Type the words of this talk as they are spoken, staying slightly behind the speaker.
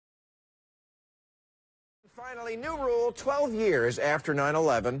Finally, new rule 12 years after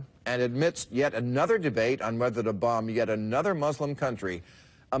 9/11, and amidst yet another debate on whether to bomb yet another Muslim country,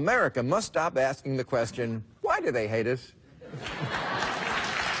 America must stop asking the question, why do they hate us?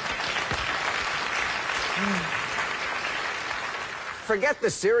 Forget the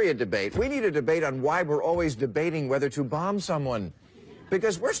Syria debate. We need a debate on why we're always debating whether to bomb someone.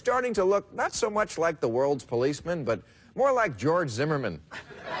 Because we're starting to look not so much like the world's policeman, but more like George Zimmerman.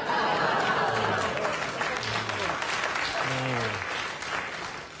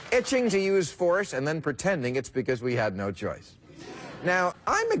 Itching to use force and then pretending it's because we had no choice. Now,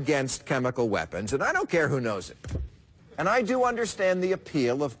 I'm against chemical weapons, and I don't care who knows it. And I do understand the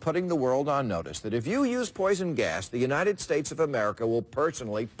appeal of putting the world on notice that if you use poison gas, the United States of America will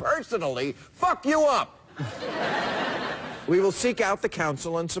personally fuck you up. We will seek out the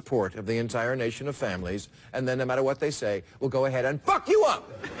counsel and support of the entire nation of families, and then no matter what they say, we'll go ahead and fuck you up.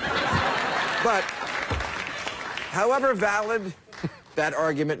 But, however valid that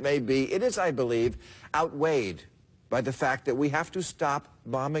argument may be, it is, I believe, outweighed by the fact that we have to stop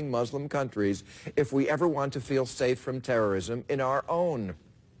bombing Muslim countries if we ever want to feel safe from terrorism in our own.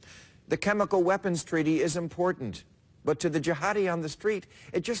 The chemical weapons treaty is important, but to the jihadi on the street,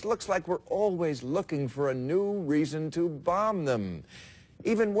 it just looks like we're always looking for a new reason to bomb them.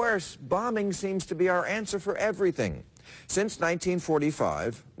 Even worse, bombing seems to be our answer for everything. Since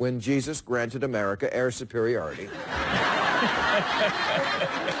 1945, when Jesus granted America air superiority,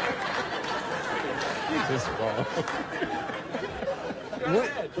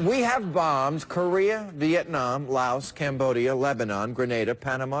 we have bombed Korea, Vietnam, Laos, Cambodia, Lebanon, Grenada,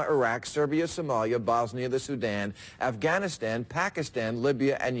 Panama, Iraq, Serbia, Somalia, Bosnia, the Sudan, Afghanistan, Pakistan,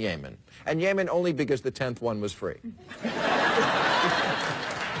 Libya, and Yemen. And Yemen only because the 10th one was free.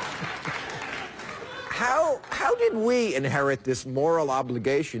 How did we inherit this moral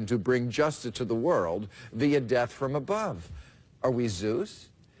obligation to bring justice to the world via death from above? Are we Zeus?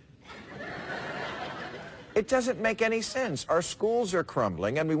 It doesn't make any sense. Our schools are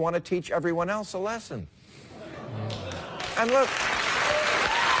crumbling, and we want to teach everyone else a lesson. And look,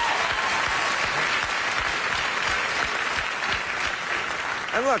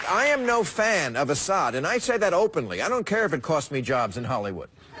 I am no fan of Assad, and I say that openly. I don't care if it costs me jobs in Hollywood.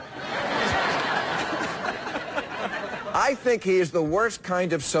 I think he is the worst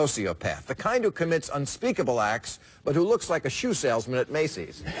kind of sociopath, the kind who commits unspeakable acts, but who looks like a shoe salesman at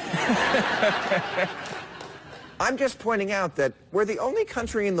Macy's. I'm just pointing out that we're the only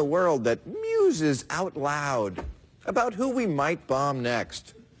country in the world that muses out loud about who we might bomb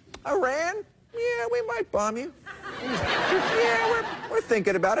next. Iran? Yeah, we might bomb you. Yeah, we're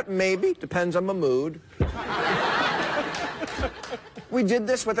thinking about it, maybe. Depends on the mood. We did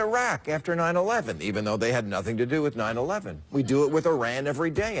this with Iraq after 9/11, even though they had nothing to do with 9/11. We do it with Iran every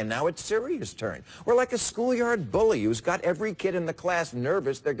day, and now it's Syria's turn. We're like a schoolyard bully who's got every kid in the class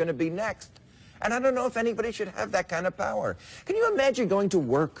nervous they're going to be next. And I don't know if anybody should have that kind of power. Can you imagine going to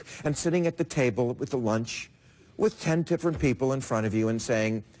work and sitting at the table with the lunch with 10 different people in front of you and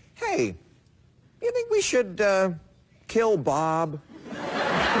saying, hey, you think we should kill Bob?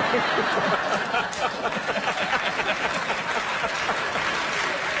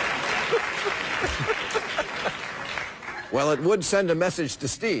 Well, it would send a message to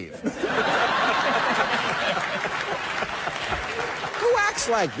Steve. Who acts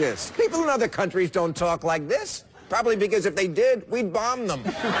like this? People in other countries don't talk like this. Probably because if they did, we'd bomb them.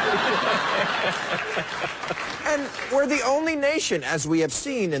 And we're the only nation, as we have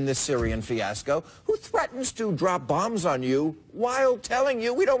seen in this Syrian fiasco, who threatens to drop bombs on you while telling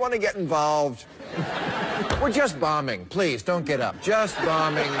you we don't want to get involved. We're just bombing. Please, don't get up. Just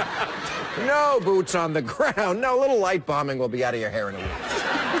bombing. No boots on the ground. No, a little light bombing will be out of your hair in a week.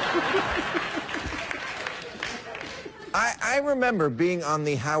 I remember being on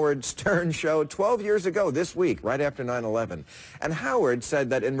the Howard Stern show 12 years ago this week, right after 9/11. And Howard said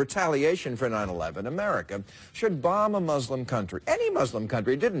that in retaliation for 9/11, America should bomb a Muslim country. Any Muslim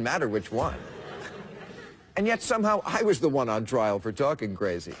country, it didn't matter which one. And yet somehow I was the one on trial for talking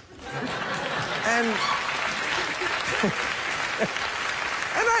crazy. And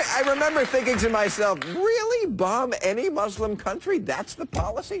I remember thinking to myself, really, bomb any Muslim country? That's the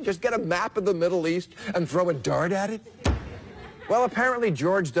policy? Just get a map of the Middle East and throw a dart at it? Well, apparently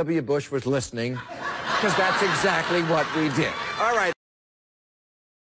George W. Bush was listening, because that's exactly what we did. All right.